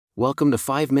Welcome to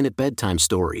 5-Minute Bedtime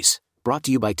Stories, brought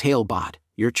to you by Talebot,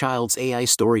 your child's AI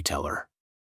storyteller.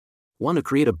 Want to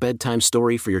create a bedtime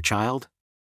story for your child?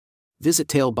 Visit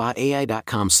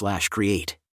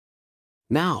talebotai.com/create.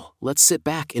 Now, let's sit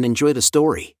back and enjoy the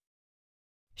story.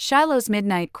 Shiloh's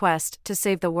Midnight Quest to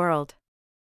Save the World.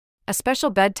 A special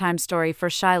bedtime story for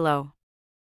Shiloh.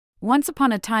 Once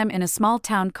upon a time in a small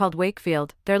town called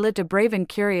Wakefield, there lived a brave and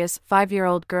curious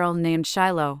 5-year-old girl named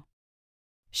Shiloh.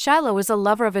 Shiloh was a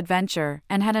lover of adventure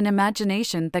and had an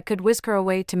imagination that could whisk her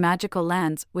away to magical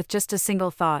lands with just a single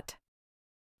thought.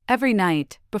 Every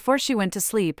night, before she went to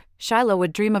sleep, Shiloh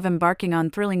would dream of embarking on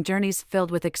thrilling journeys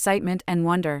filled with excitement and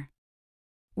wonder.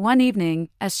 One evening,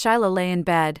 as Shiloh lay in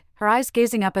bed, her eyes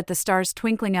gazing up at the stars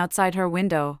twinkling outside her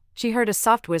window, she heard a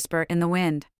soft whisper in the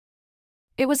wind.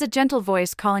 It was a gentle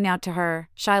voice calling out to her,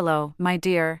 "Shiloh, my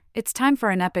dear, it's time for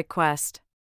an epic quest."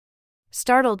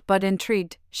 Startled but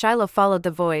intrigued, Shiloh followed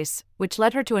the voice, which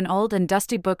led her to an old and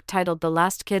dusty book titled The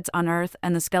Last Kids on Earth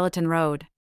and the Skeleton Road.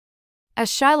 As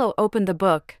Shiloh opened the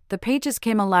book, the pages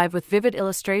came alive with vivid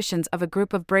illustrations of a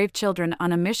group of brave children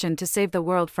on a mission to save the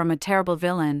world from a terrible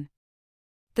villain.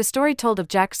 The story told of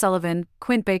Jack Sullivan,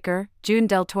 Quint Baker, June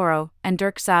Del Toro, and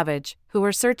Dirk Savage, who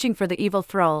were searching for the evil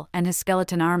Thrall and his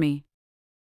skeleton army.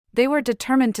 They were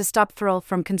determined to stop Thrall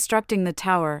from constructing the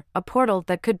tower, a portal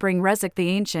that could bring Rezek the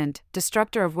Ancient,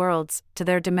 destructor of worlds, to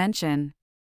their dimension.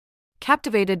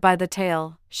 Captivated by the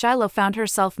tale, Shiloh found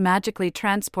herself magically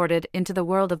transported into the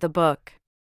world of the book.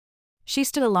 She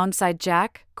stood alongside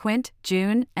Jack, Quint,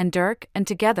 June, and Dirk, and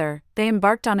together, they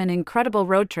embarked on an incredible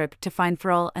road trip to find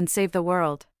Thrall and save the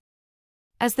world.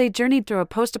 As they journeyed through a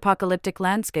post-apocalyptic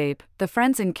landscape, the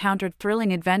friends encountered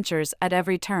thrilling adventures at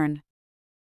every turn.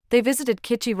 They visited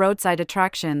kitschy roadside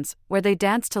attractions, where they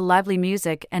danced to lively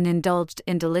music and indulged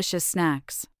in delicious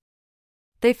snacks.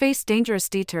 They faced dangerous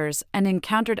detours and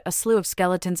encountered a slew of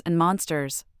skeletons and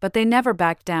monsters, but they never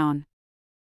backed down.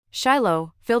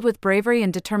 Shiloh, filled with bravery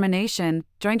and determination,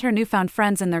 joined her newfound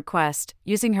friends in their quest,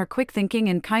 using her quick thinking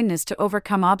and kindness to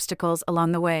overcome obstacles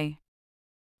along the way.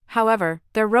 However,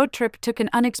 their road trip took an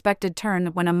unexpected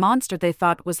turn when a monster they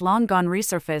thought was long gone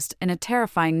resurfaced in a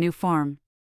terrifying new form.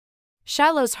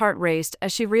 Shiloh's heart raced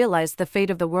as she realized the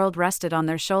fate of the world rested on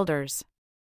their shoulders.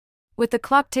 With the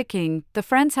clock ticking, the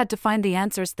friends had to find the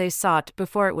answers they sought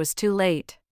before it was too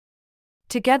late.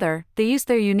 Together, they used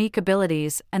their unique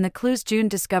abilities and the clues June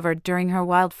discovered during her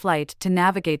wild flight to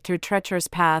navigate through treacherous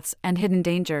paths and hidden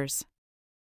dangers.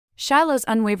 Shiloh's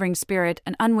unwavering spirit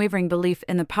and unwavering belief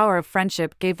in the power of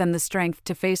friendship gave them the strength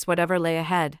to face whatever lay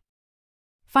ahead.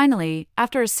 Finally,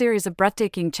 after a series of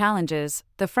breathtaking challenges,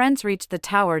 the friends reached the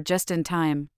tower just in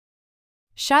time.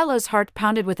 Shiloh's heart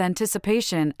pounded with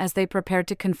anticipation as they prepared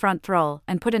to confront Thrall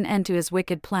and put an end to his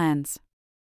wicked plans.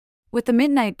 With the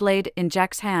midnight blade in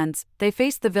Jack's hands, they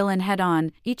faced the villain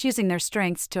head-on, each using their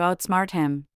strengths to outsmart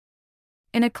him.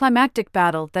 In a climactic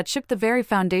battle that shook the very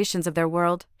foundations of their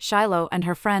world, Shiloh and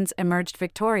her friends emerged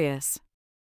victorious.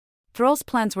 Thrall's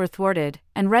plans were thwarted,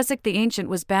 and Rezek the Ancient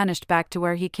was banished back to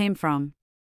where he came from.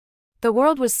 The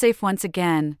world was safe once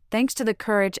again, thanks to the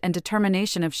courage and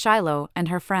determination of Shiloh and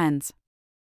her friends.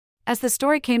 As the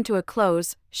story came to a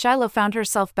close, Shiloh found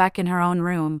herself back in her own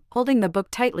room, holding the book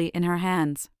tightly in her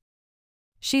hands.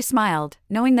 She smiled,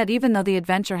 knowing that even though the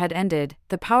adventure had ended,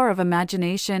 the power of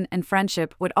imagination and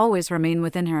friendship would always remain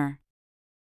within her.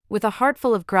 With a heart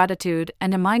full of gratitude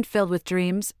and a mind filled with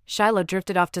dreams, Shiloh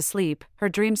drifted off to sleep, her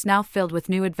dreams now filled with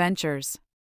new adventures.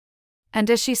 And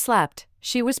as she slept,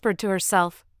 she whispered to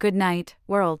herself, "Good night,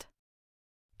 world.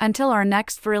 Until our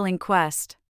next thrilling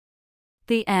quest."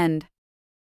 The end.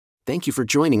 Thank you for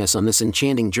joining us on this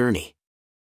enchanting journey.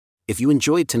 If you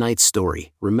enjoyed tonight's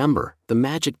story, remember, the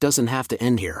magic doesn't have to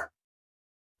end here.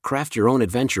 Craft your own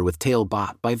adventure with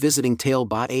Talebot by visiting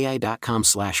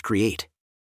talebotai.com/create.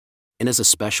 And as a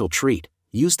special treat,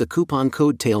 use the coupon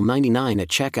code TALE99 at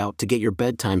checkout to get your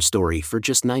bedtime story for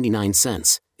just 99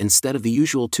 cents, instead of the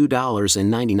usual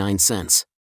 $2.99.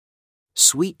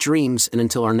 Sweet dreams, and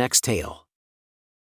until our next tale.